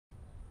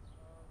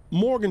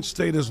Morgan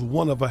State is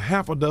one of a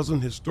half a dozen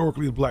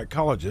historically black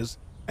colleges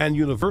and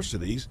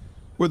universities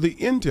where the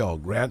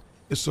Intel grant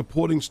is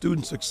supporting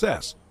student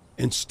success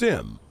in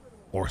STEM,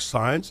 or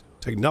science,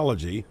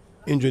 technology,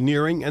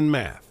 engineering, and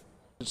math.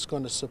 It's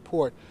going to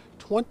support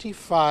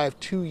 25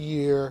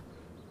 two-year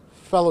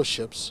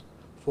fellowships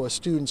for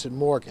students in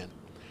Morgan.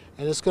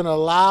 And it's going to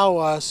allow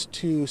us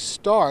to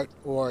start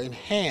or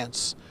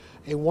enhance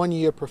a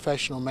one-year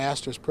professional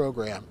master's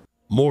program.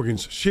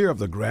 Morgan's share of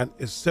the grant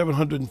is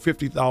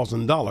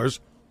 $750,000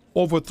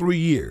 over 3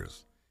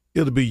 years.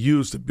 It'll be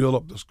used to build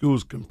up the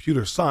school's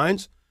computer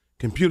science,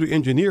 computer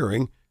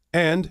engineering,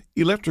 and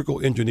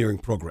electrical engineering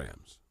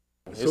programs.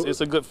 It's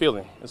a good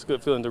feeling. It's a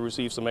good feeling to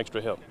receive some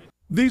extra help.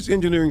 These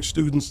engineering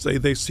students say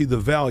they see the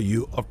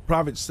value of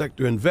private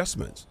sector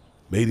investments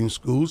made in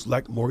schools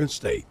like Morgan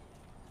State.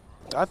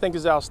 I think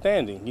it's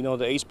outstanding. You know,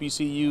 the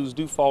HBCUs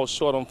do fall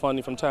short on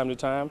funding from time to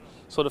time.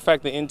 So the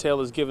fact that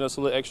Intel is giving us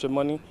a little extra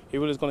money, it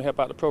really is going to help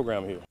out the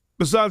program here.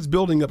 Besides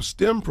building up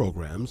STEM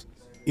programs,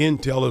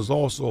 Intel is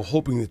also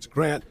hoping its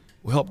grant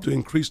will help to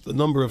increase the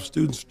number of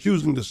students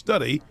choosing to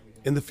study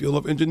in the field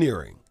of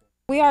engineering.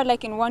 We are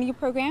in one-year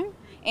program,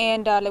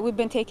 and we've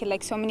been taking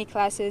so many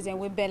classes, and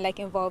we've been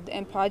involved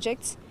in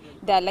projects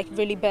that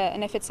really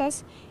benefits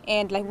us,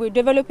 and we're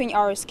developing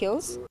our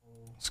skills.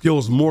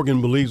 Skills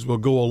Morgan believes will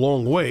go a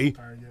long way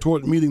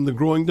toward meeting the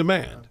growing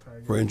demand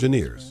for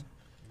engineers.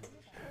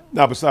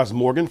 Now, besides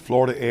Morgan,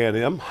 Florida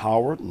A&M,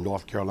 Howard,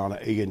 North Carolina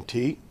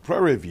A&T,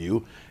 Prairie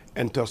View,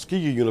 and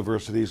Tuskegee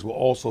universities will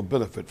also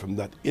benefit from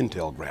that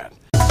Intel grant.